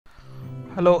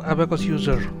Hello Abaqus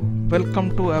user, welcome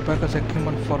to Abaqus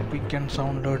Agreement for Quick and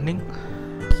Sound Learning.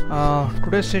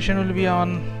 Today's session will be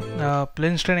on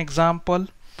plane strain example,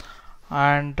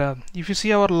 and if you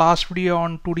see our last video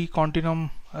on 2D continuum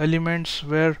elements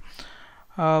where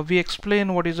we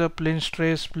explain what is a plane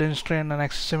stress, plane strain and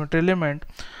axis symmetry element.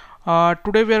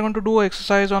 Today we are going to do an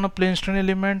exercise on a plane strain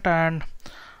element, and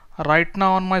right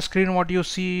now on my screen what you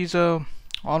see is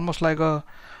almost like a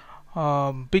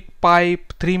big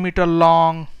pipe 3 meter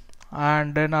long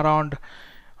and then around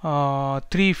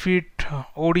 3 feet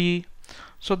OD.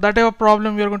 So that type of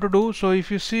problem we are going to do. So if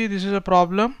you see, this is a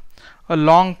problem, a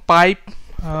long pipe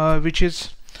which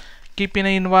is keep in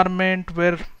an environment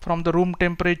where from the room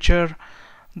temperature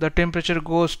the temperature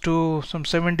goes to some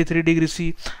 73 degrees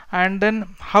C, and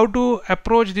then how to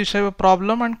approach this type of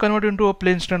problem and convert into a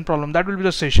plane strain problem. That will be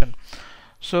the session.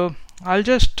 So I'll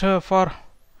just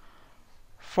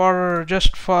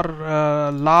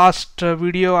last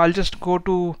video I'll just go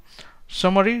to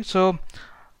summary. So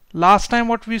last time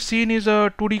what we've seen is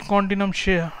a 2D continuum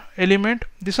element.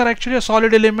 These are actually a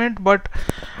solid element, but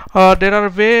there are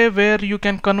way where you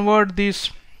can convert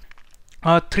this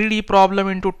 3D problem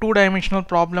into two-dimensional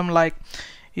problem. Like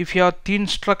if you have thin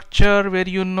structure where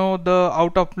you know the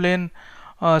out of plane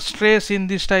stress in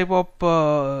this type of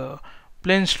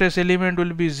plane stress element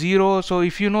will be 0. So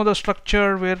if you know the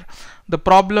structure where the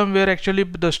problem where actually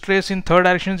the stress in third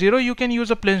direction 0, you can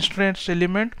use a plane stress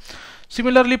element.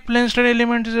 Similarly, plane strain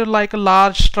element is like a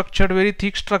large structured, very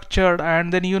thick structured,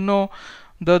 and then you know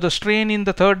the strain in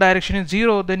the third direction is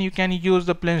 0, then you can use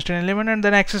the plane strain element. And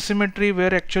then axis symmetry,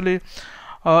 where actually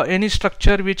any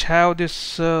structure which have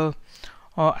this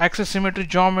axis symmetry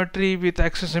geometry with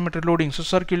axis symmetry loading, so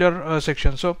circular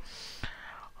section. So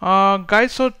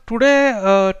guys, so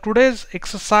today's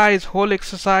exercise, whole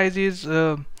exercise is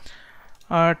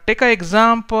take an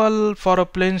example for a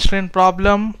plane strain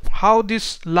problem, how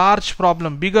this large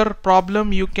problem, bigger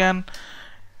problem, you can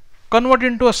convert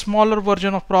into a smaller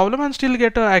version of problem and still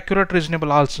get an accurate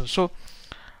reasonable answer. So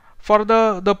for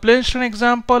the plane strain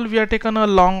example, we have taken a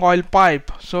long oil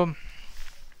pipe. So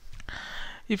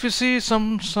if you see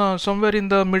somewhere in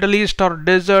the Middle East or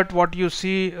desert, what you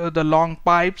see the long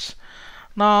pipes.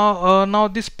 Now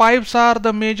these pipes are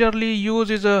the majorly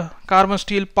used is a carbon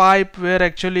steel pipe, where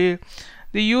actually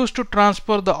they used to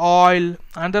transfer the oil,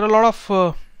 and there are a lot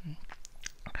of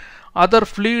other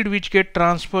fluid which get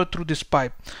transferred through this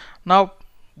pipe. Now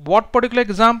what particular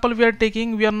example we are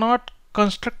taking, we are not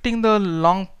constructing the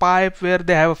long pipe where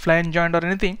they have a flange joint or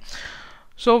anything.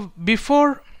 So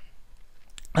before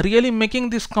really making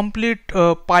this complete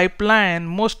pipeline,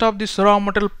 most of this raw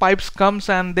material pipes comes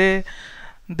and they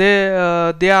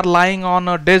are lying on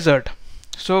a desert.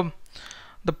 So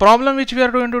the problem which we are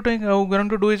going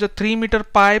to do is a 3 meter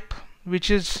pipe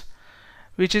which is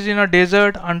in a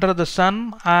desert under the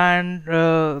sun, and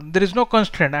there is no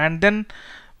constraint, and then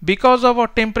because of a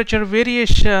temperature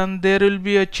variation there will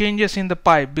be a changes in the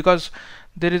pipe because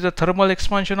there is a thermal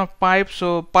expansion of pipe.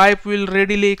 So pipe will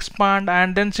readily expand,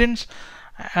 and then since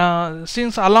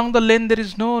along the length there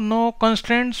is no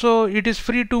constraint, so it is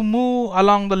free to move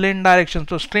along the length direction.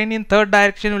 So strain in third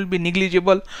direction will be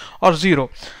negligible or 0.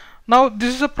 Now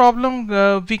this is a problem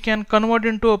we can convert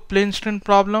into a plane strain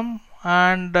problem,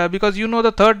 and because you know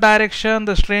the third direction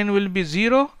the strain will be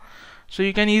 0, so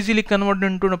you can easily convert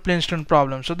into a plane strain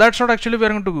problem. So that's what actually we are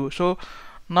going to do. So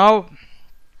now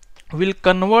we'll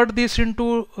convert this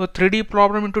into a 3D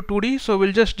problem into 2D. So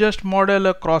we'll just model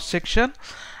a cross section,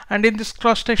 and in this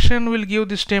cross section we'll give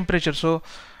this temperature. So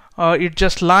it's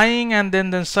just lying, and then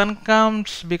the sun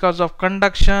comes, because of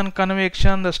conduction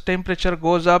convection the temperature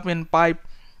goes up in pipe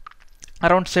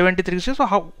around 73 degrees. So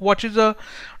what is the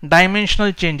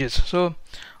dimensional changes? So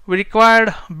we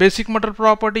required basic material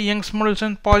property, Young's modulus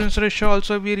and Poisson's ratio.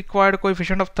 Also we required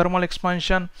coefficient of thermal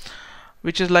expansion,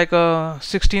 which is like a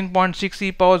 16.6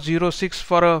 e power 0.6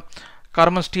 for a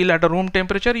carbon steel at a room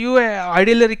temperature. You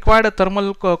ideally required a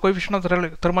thermal coefficient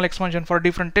of thermal expansion for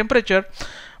different temperature,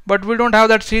 but we don't have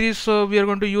that series, so we are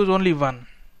going to use only one.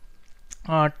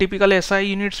 Typical SI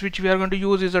units which we are going to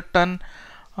use is a ton,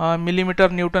 millimeter,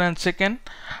 Newton and second,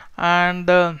 and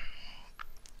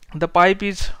the pipe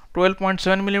is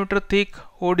 12.7 millimeter thick,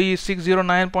 OD is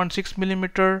 609.6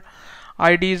 millimeter,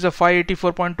 ID is a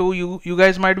 584.2. You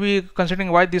guys might be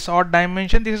considering why this odd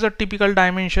dimension. This is a typical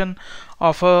dimension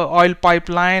of a oil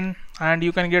pipeline, and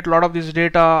you can get a lot of this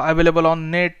data available on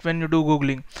net when you do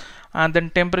googling. And then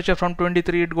temperature from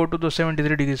 23 it go to the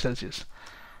 73 degrees Celsius.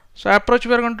 So approach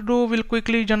we are going to do, we'll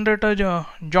quickly generate a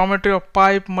geometry of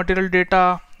pipe, material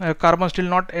data, carbon steel,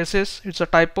 not SS, it's a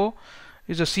typo,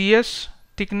 is a CS.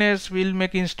 Thickness we'll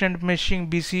make instant meshing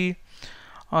BC,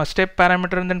 step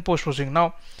parameter and then post processing.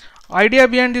 Now idea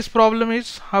behind this problem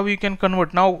is how you can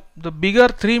convert. Now the bigger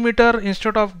 3 meter,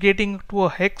 instead of getting to a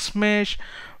hex mesh,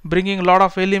 bringing a lot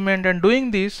of element and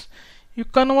doing this, you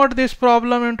convert this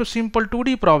problem into simple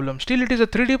 2D problem. Still it is a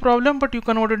 3D problem, but you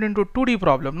convert it into 2D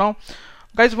problem. Now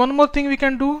guys, one more thing we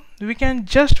can do, we can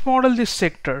just model this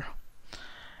sector.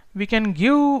 We can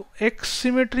give X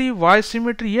symmetry, Y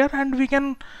symmetry here, and we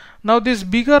can now this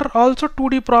bigger also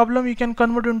 2D problem you can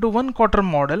convert into 1/4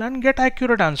 model and get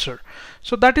accurate answer.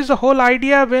 So that is the whole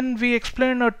idea when we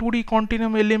explain a 2D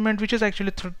continuum element, which is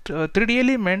actually 3D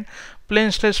element,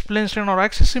 plane stress, plane strain, or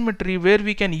axis symmetry, where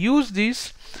we can use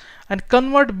this and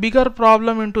convert bigger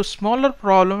problem into smaller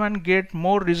problem and get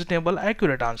more reasonable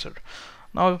accurate answer.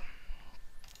 Now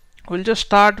we'll just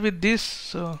start with this.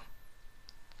 So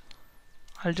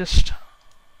I'll just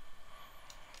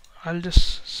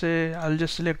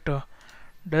select a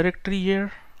directory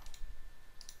here.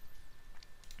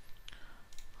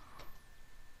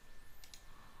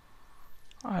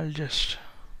 I'll just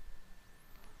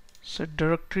set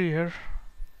directory here.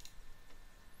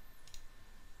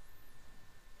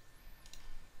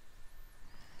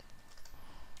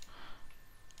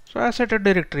 So I set a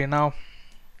directory. Now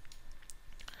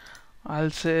I'll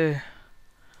say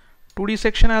 2D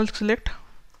section, I'll select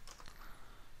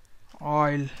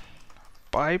oil,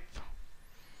 pipe,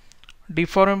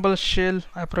 deformable shell,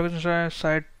 approximation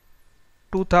side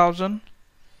 2000.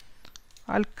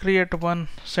 I'll create one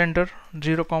center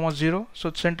 0, 0,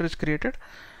 so center is created.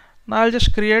 Now I'll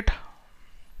just create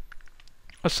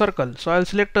a circle. So I'll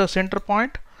select a center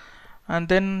point, and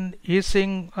then he's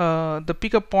saying the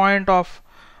pick a point of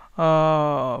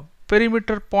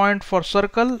perimeter point for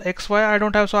circle XY. I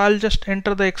don't have, so I'll just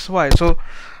enter the XY. So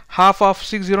half of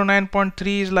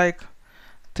 609.3 is like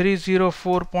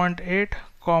 304.8,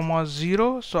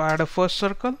 0. So I add a first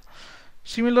circle.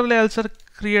 Similarly, I'll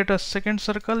create a second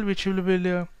circle, which will be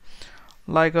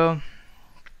like a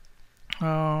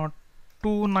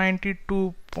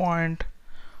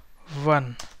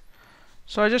 292.1.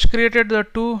 So I just created the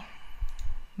two,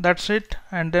 that's it,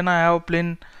 and then I have a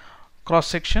plane cross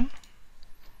section.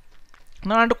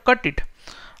 Now I have to cut it.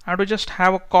 I have to just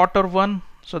have a 1/4 one,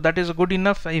 so that is good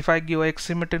enough. If I give X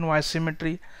symmetry and Y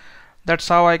symmetry, that's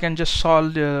how I can just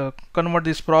solve convert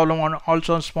this problem on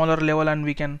also on smaller level, and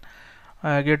we can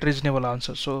get reasonable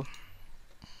answer. So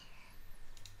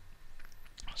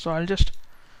I'll just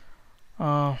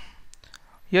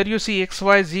here you see X,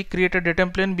 Y, Z created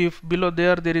datum plane. Below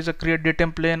there is a create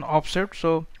datum plane offset.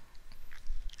 So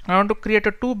I want to create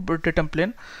a two datum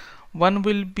plane. One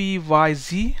will be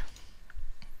YZ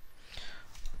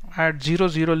at 0,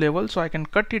 0 level, so I can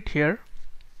cut it here.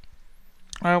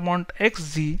 I want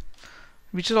XZ,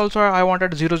 which is also I want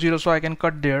at 0, 0, so I can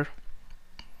cut there.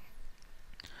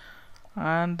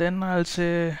 And then I'll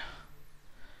say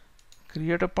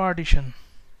create a partition.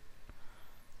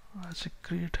 I'll say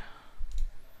create,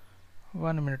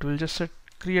 1 minute, we'll just set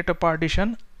create a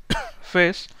partition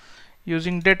face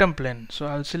using datum plane. So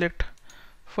I'll select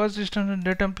first distance in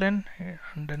datum plane,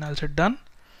 and then I'll say done.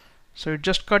 So it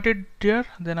just cut it there.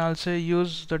 Then I'll say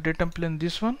use the datum plane,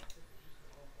 this one.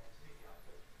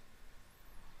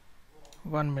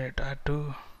 1 minute, I have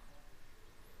to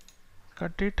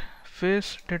cut it.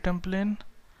 Face datum plane,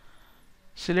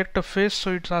 select a face.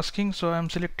 So it's asking, so I'm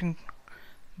selecting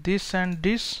this and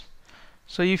this.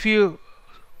 So if you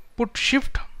put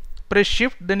shift, press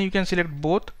shift, then you can select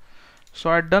both. So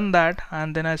I've done that,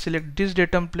 and then I select this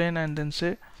datum plane and then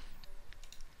say,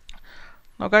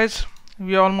 now guys,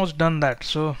 we are almost done that.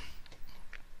 So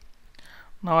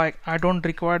now I don't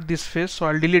require this face, so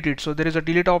I'll delete it. So there is a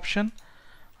delete option.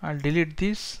 I'll delete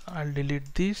this, I'll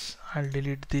delete this, I'll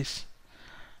delete this,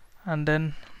 and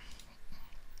then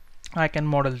I can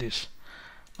model this.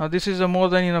 Now this is more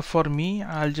than enough for me.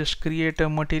 I'll just create a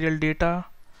material data,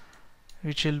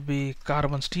 which will be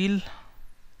carbon steel.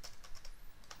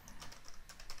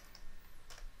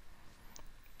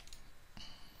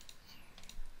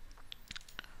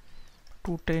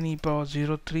 To 10 e power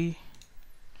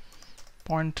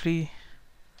 03.3.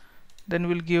 Then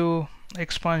we'll give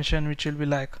expansion, which will be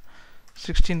like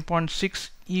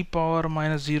 16.6 e power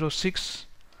minus 06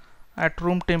 at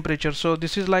room temperature. So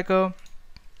this is like a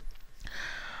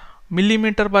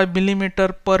millimeter by millimeter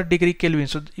per degree Kelvin.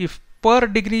 So if per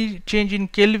degree change in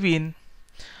Kelvin,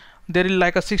 there is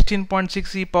like a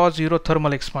 16.6 e power 0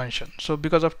 thermal expansion. So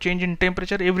because of change in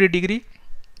temperature every degree,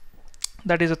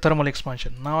 that is a thermal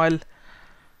expansion. Now I'll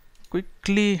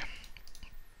quickly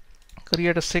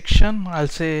create a section. I'll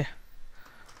say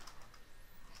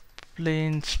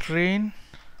plane strain,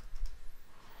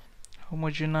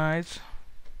 homogenize,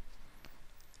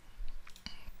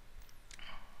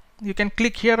 You can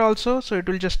click here also, so it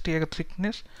will just take a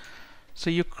thickness. So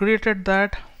you created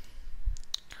that.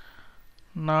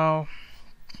 Now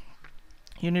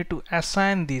you need to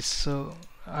assign this, so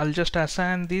I'll just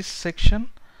assign this section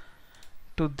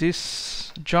to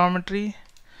this geometry.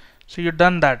 So you've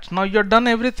done that. Now you've done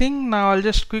everything. Now I'll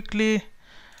just quickly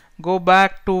go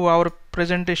back to our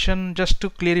presentation just to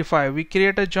clarify. We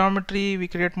create a geometry, we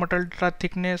create material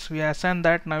thickness, we assign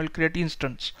that. Now we'll create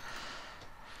instance.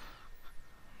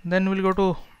 Then we'll go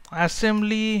to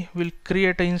assembly, we'll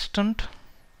create an instance.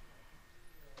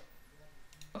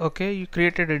 Okay, you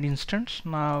created an instance.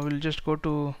 Now we'll just go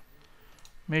to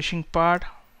meshing part.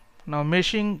 Now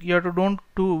meshing, you have to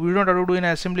we don't have to do in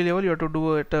assembly level, you have to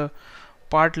do it at a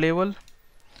part level.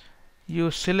 You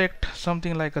select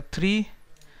something like a 3,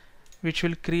 which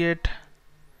will create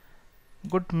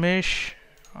good mesh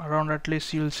around, at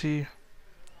least you'll see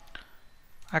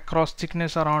across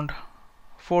thickness around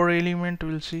 4 element,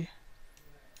 we'll see.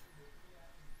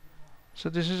 So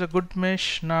this is a good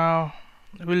mesh. Now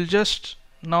we'll just,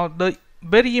 now the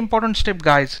very important step,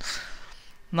 guys.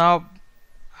 Now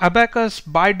Abaqus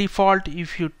by default,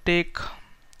 if you take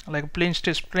like plane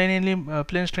stress, plane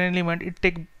strain element, it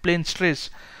take plane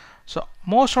stress. So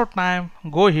most of time,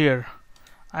 go here,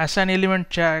 assign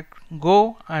element check,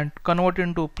 go and convert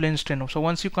into plane strain. So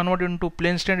once you convert into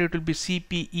plane strain, it will be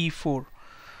CPE4.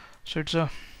 So it's a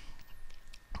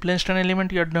plane strain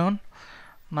element you are done.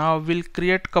 Now we'll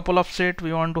create couple of set.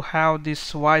 We want to have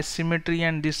this Y symmetry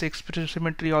and this X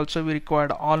symmetry also. We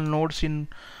required all nodes in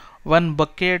one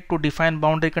bucket to define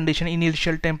boundary condition,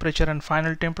 initial temperature and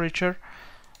final temperature.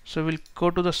 So we'll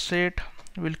go to the set,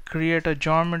 we'll create a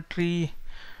geometry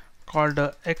called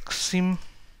XSym.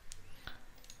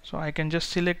 So I can just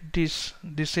select this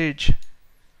edge.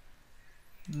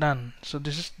 Done. So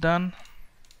this is done.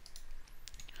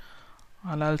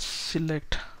 And I'll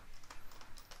select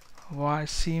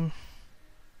YSym.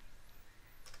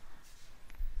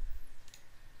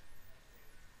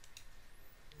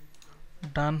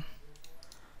 Done.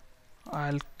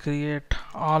 I'll create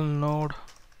all node.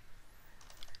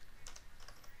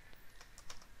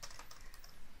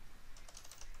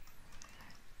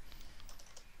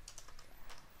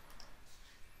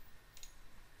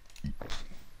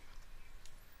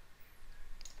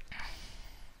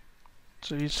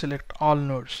 So you select all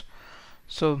nodes.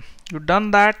 So you've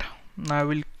done that. Now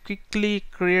we'll quickly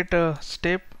create a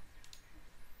step.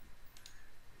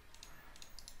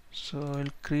 So we'll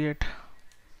create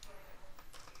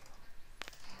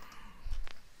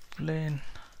plane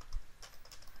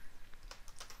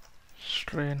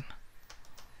strain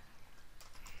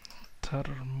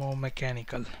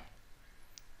thermomechanical.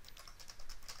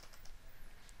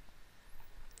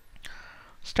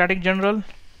 Static general,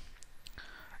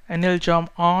 annual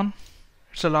jump on.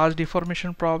 It's a large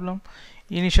deformation problem.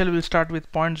 Initial will start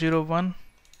with 0.01.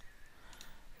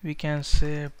 We can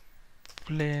say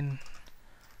plane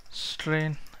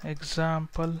strain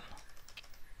example.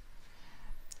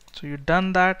 So you've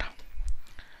done that.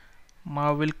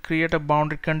 Now we'll create a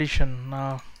boundary condition.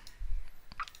 Now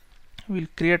we'll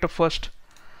create a first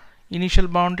initial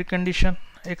boundary condition,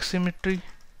 X symmetry.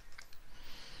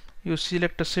 You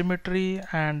select a symmetry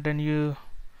and then you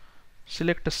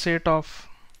select a set of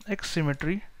X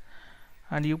symmetry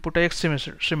and you put a X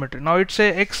symmetry. Now it's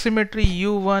a X symmetry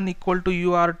U1 equal to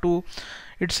UR2.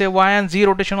 It's a Y and Z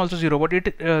rotation also 0, but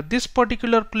it this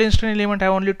particular plane strain element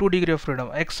have only 2 degree of freedom,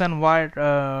 X and Y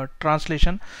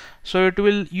translation. So it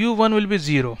will, U1 will be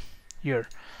 0 here.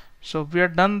 So we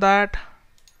have done that.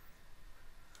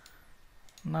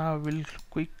 Now we'll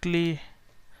quickly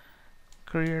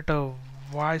create a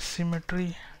Y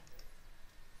symmetry.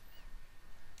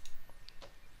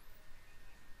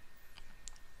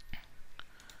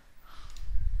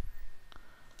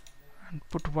 And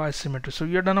put Y symmetry. So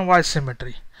we have done a Y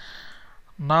symmetry.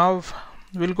 Now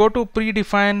we'll go to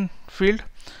predefined field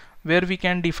where we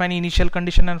can define initial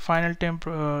condition and final temp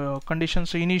condition.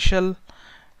 So initial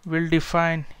will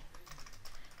define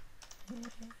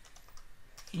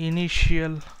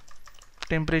initial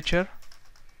temperature,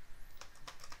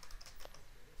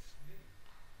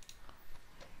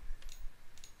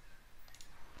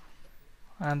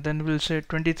 and then we'll say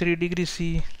 23 degrees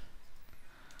C,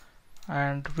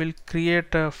 and we'll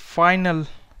create a final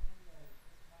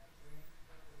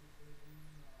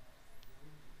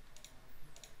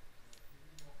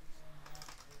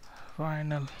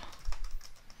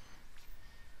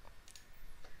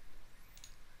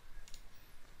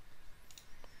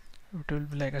it will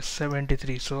be like a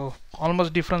 73, so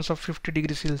almost difference of 50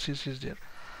 degrees Celsius is there.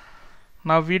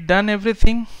 Now we done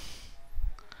everything.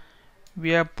 we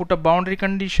have put a boundary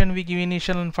condition, we give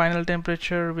initial and final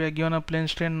temperature, we are given a plane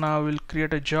strain. Now we'll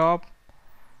create a job.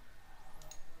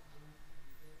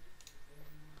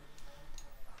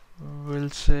 We'll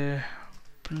say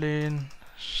plane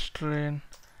strain,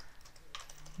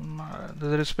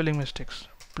 there is spelling mistakes,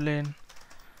 plane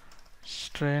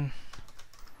strain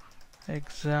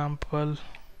example.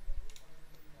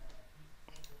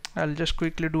 I'll just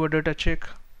quickly do a data check.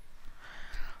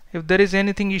 If there is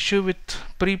anything issue with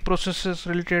pre-processes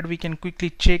related, we can quickly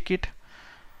check it,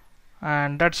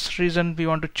 and that's the reason we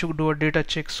want to do a data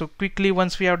check. So quickly,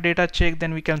 once we have data check,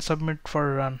 then we can submit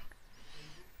for a run.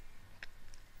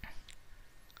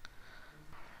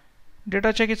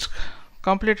 Data check is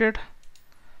completed,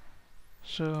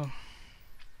 so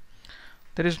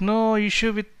there is no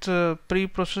issue with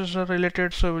pre-processor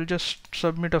related, so we'll just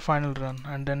submit a final run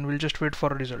and then we'll just wait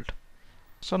for a result.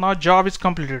 So now job is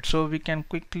completed, so we can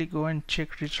quickly go and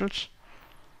check results.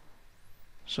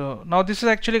 So now this is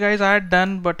actually, guys, I had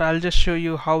done, but I'll just show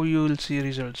you how you will see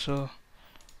results. So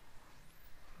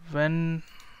when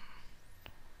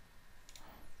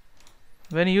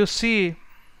you see,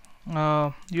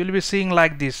 you'll be seeing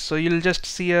like this. So you'll just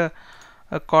see a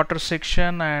quarter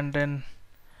section, and then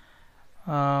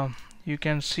you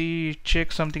can see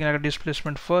check something like a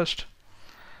displacement first.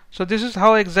 So this is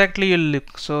how exactly you'll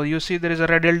look. So you see there is a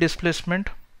radial displacement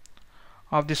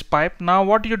of this pipe. Now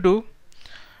what you do,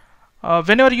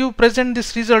 whenever you present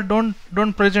this result,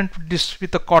 don't present this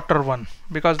with a quarter one,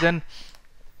 because then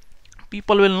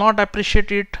people will not appreciate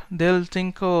it. They'll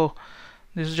think, oh,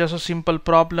 this is just a simple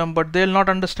problem, but they'll not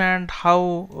understand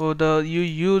how you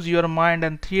use your mind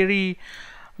and theory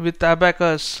with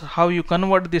Abaqus, how you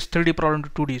convert this 3D problem to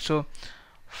 2D. So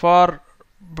for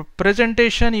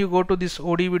presentation, you go to this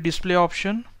ODB display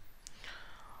option.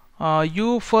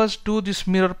 You first do this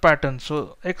mirror pattern,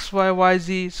 so X, Y, Y,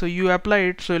 Z. So you apply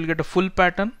it, so you'll get a full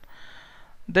pattern.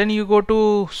 Then you go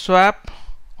to swap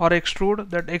or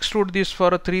extrude, that extrude this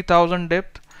for a 3000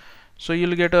 depth, so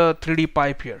you'll get a 3D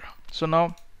pipe here. So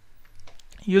now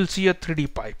you'll see a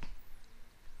 3D pipe.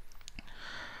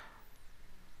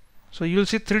 So you'll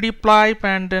see 3D pipe,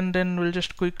 and then we'll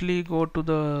just quickly go to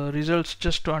the results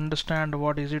just to understand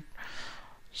what is it.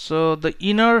 So the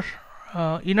inner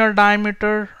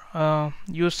diameter,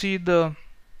 you see the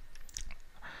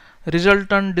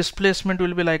resultant displacement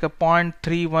will be like a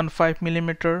 0.315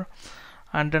 millimeter,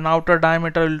 and then outer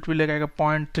diameter it will be like a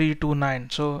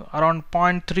 0.329. So around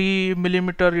 0.3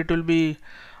 millimeter it will be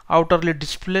outerly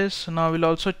displaced. Now we'll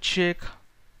also check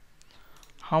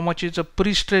how much is the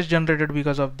pre-stress generated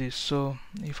because of this. So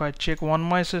if I check 1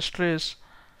 Meuse stress,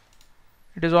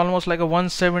 it is almost like a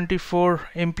 174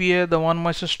 MPa, the 1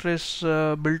 Meuse stress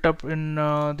built up in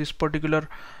this particular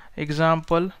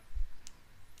example.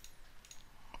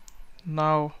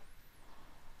 Now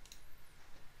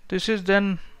this is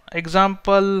then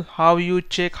example how you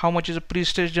check how much is the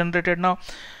pre-stress generated. Now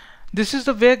this is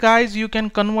the way, guys, you can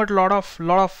convert lot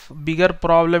of bigger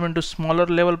problem into smaller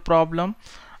level problem,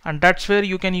 and that's where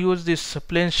you can use this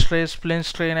plane stress, plane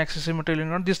strain,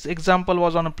 axisymmetry. This example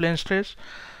was on a plane stress.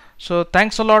 So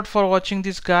thanks a lot for watching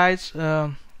this, guys.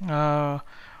 Abaqus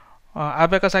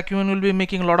CAE will be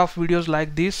making a lot of videos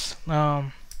like this.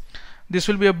 This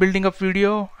will be a building up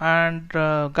video, and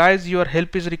guys, your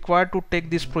help is required to take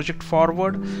this project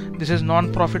forward. This is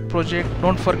non-profit project.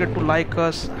 Don't forget to like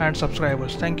us and subscribe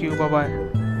us. Thank you. Bye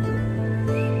bye.